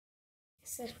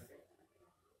Sir.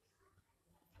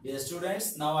 Dear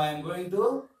students, now I am going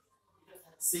to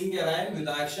sing a rhyme with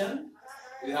action.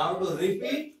 You have to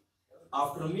repeat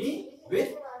after me with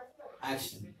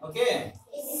action. Okay?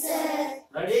 Yes, sir.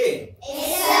 Ready?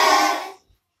 Yes, sir.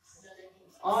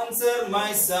 Answer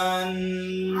my son.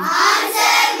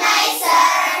 Answer my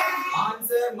son.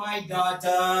 Answer my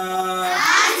daughter.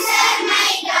 Answer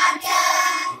my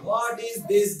daughter. What is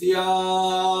this, dear?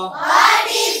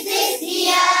 What is this,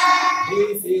 dear?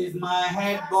 This is my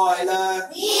head boiler.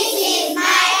 This is my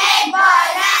head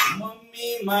boiler.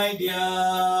 Mummy, my dear.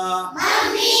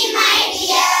 Mummy, my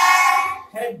dear.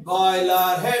 Head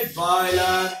boiler, head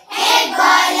boiler. Head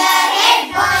boiler, head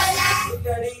boiler.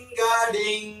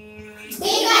 Ding-a-ding-a-ding.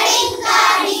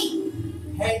 Ding-a-ding-a-ding.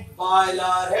 Head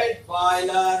boiler, head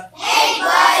boiler. Head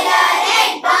boiler,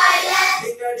 head boiler.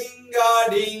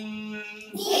 Ding-a-ding-a-ding.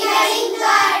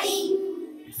 Ding-a-ding-a-ding.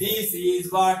 This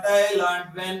is what I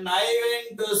learned when I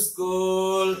went to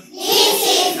school. This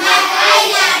is what I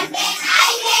learned when I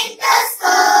went to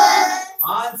school.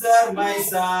 Answer my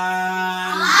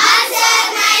son. Answer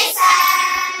my son.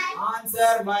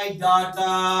 Answer my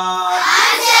daughter.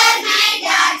 Answer my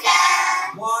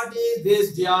daughter. What is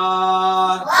this, dear?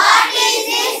 What is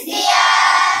this, dear?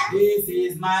 This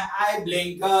is my eye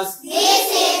blinkers. This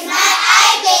is my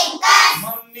eye blinkers.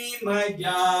 Mummy, my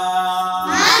dear.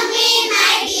 Mummy,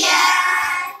 my dear.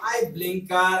 Eye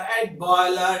blinker at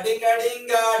boiler.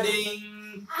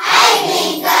 Ding-a-ding-a-ding. Eye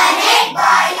blinker, head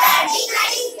boiler.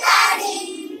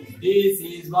 Ding-a-ding-a-ding. This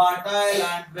is what I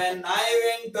learned when I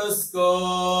went to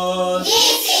school. This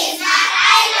is what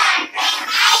I learned when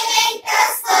I went to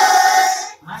school.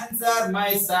 Answer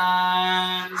my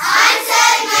son.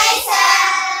 Answer my son.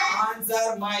 Answer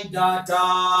my daughter.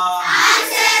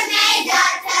 Answer my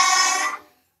daughter.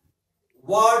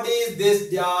 What is this,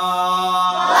 dear?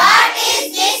 What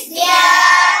is this,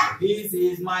 dear? This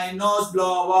is my nose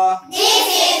blower. This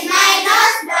is my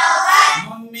nose blower.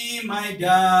 Mummy, my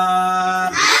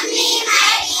dear. Mummy,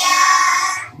 my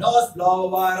dear. Nose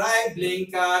blower, eye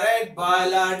blinker, red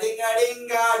boiler,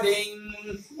 ding-a-ding-a-ding.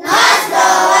 Nose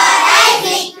blower, eye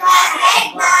blinker, red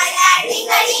boiler,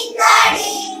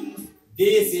 ding-a-ding-a-ding.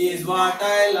 This is what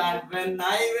I learned when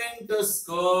I went to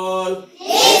school.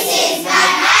 This is what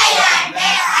I learned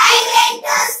when I went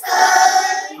to school.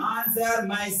 Answer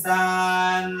my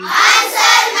son.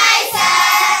 Answer my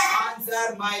son. Answer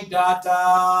my daughter.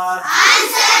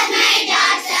 Answer my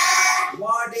daughter.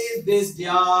 What is this,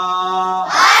 dear?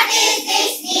 What is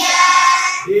this, dear?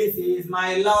 This is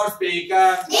my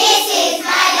loudspeaker. This is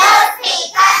my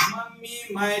loudspeaker. Mummy,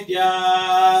 my dear.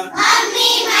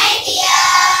 Mummy, my dear.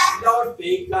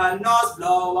 Loudspeaker, nose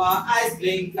blower, eyes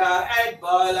blinker, head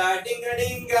boiler,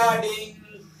 ding-a-ding-a-ding.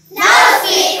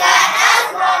 Loudspeaker, nose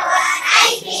blower,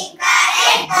 eye blinker,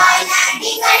 head boiler,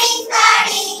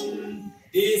 ding-a-ding-a-ding.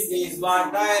 This is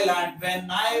what I learned when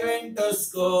I went to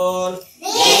school.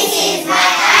 This is what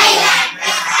I learned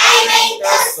when I went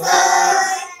to school.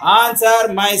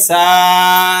 Answer my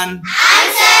son.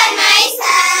 Answer my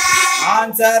son.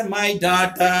 Answer my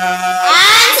daughter.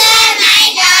 Answer my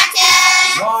daughter.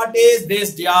 What is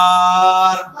this, dear?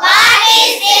 What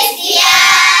is this, dear?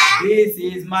 This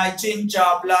is my chin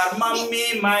choppler,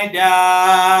 mummy, my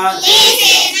dear. This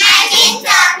is my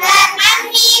chin-choppler,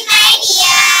 mummy, my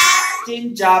dear.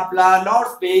 Chin choppler,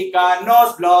 loudspeaker,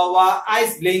 nose blower,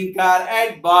 eyes blinker,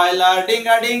 head boiler,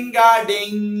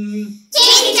 ding-a-ding-a-ding.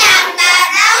 Chin-choppler,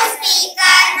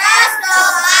 loudspeaker, nose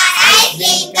blower, eye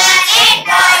blinker, head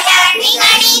boiler,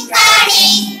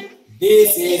 ding-a-ding-a-ding.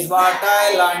 This is what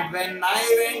I learned when I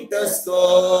went to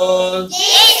school. This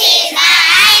is what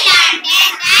I learned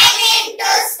when I went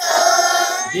to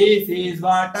school. This is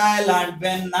what I learned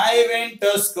when I went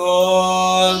to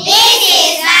school. This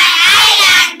is what I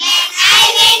learned when I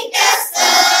went to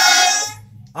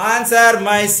school. Answer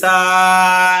my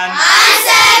son.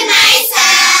 Answer my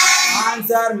son.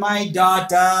 Answer my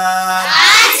daughter.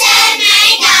 Answer my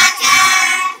daughter.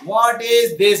 What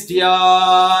is this, dear?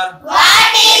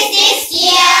 What is this,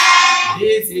 dear?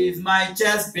 This is my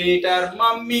chest beater,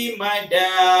 mummy, my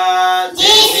dad.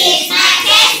 This is my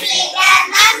chest beater,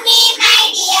 mummy, my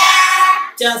dear.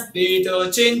 Chest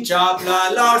beater, chin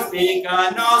choppler,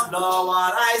 loudspeaker, nose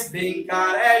blower, eyes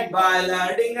blinker, head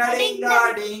boiler,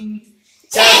 ding-a-ding-a-ding.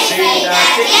 Chest beater,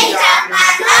 chin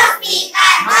choppler,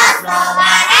 loudspeaker, nose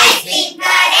blower, eye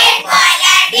blinker, head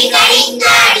boiler,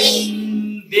 ding-a-ding-a-ding.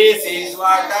 This is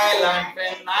what I learned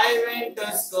when I went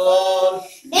to school.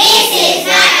 This is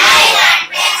what I learned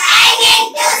when I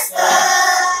went to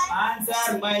school.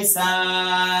 Answer my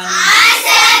son.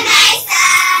 Answer my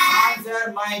son. Answer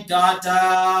my daughter.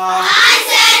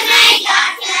 Answer my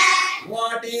daughter.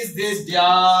 What is this, dear?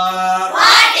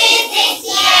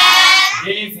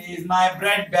 my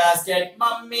bread basket,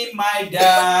 mummy, my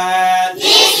dad.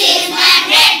 This is my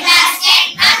bread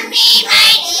basket, mummy, my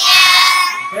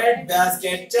dear. Bread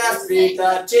basket, chest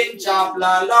beater, chin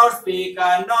chopper,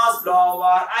 loudspeaker, nose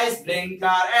blower, ice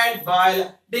blinker, egg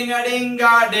boiler, ding a ding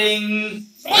a ding.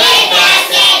 Bread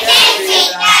basket, chest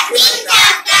beater, chin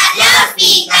chopper,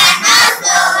 loudspeaker, nose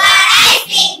blower, ice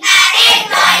blinker, egg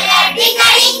boiler, ding a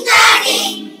ding a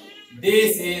ding.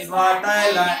 This is what I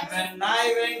learned when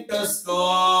I went to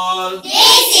school.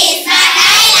 This is what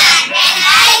I learned when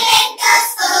I went to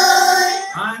school.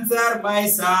 Answer, my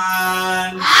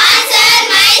son. Answer,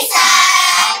 my son.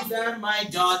 Answer, my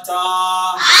daughter.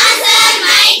 Answer,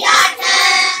 my daughter.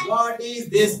 What is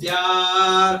this, dear?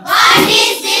 What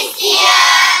is this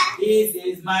dear? This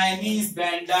is my niece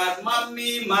bender,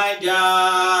 mummy, my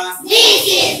dear. This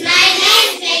is my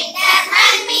niece bender,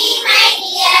 mummy, my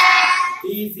dear.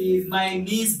 This is my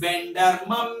niece bender,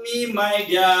 mummy, my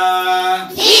dear.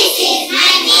 This is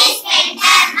my niece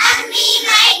bender, mummy,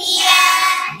 my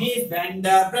dear. Niece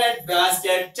bender, bread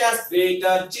basket, chest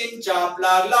beater, chin chopper,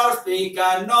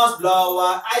 loudspeaker, nose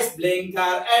blower, ice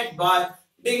blinker, egg boy,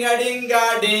 ding a ding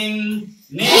a ding.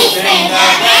 Niece bender,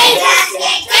 bread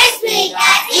basket, chest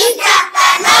beater, chin chopper,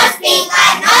 loudspeaker,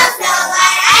 nose blower,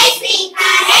 ice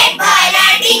blinker, egg boiler,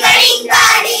 ding a ding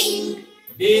a ding.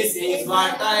 This is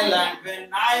what I learned when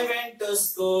I went to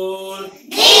school.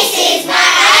 This is what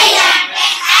I learned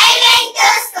when I went to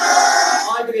school.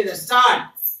 All together,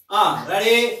 start.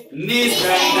 Ready? Niece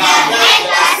bender, bread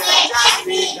basket, chest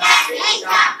beater, chin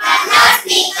chopper,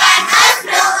 Loudspeaker, nose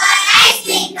blower, ice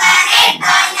blinker, egg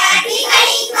boiler, ding a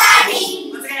ding a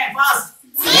ding. once again, fast.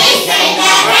 Niece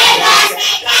bender, bread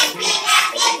basket, chest beater,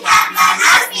 chin chopper,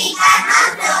 loudspeaker,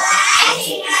 nose blower, ice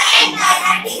blinker, egg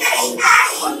boiler, ding a ding a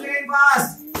ding. Once again, fast.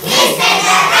 Niece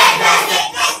bender, bread basket,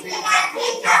 chest beater,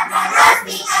 chin chopper,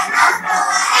 loudspeaker, nose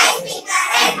blower, ice blinker,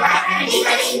 egg boiler, ding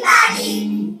a ding a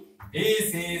ding.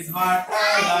 This is what I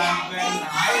learned when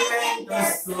I went to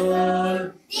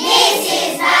school. This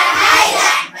is what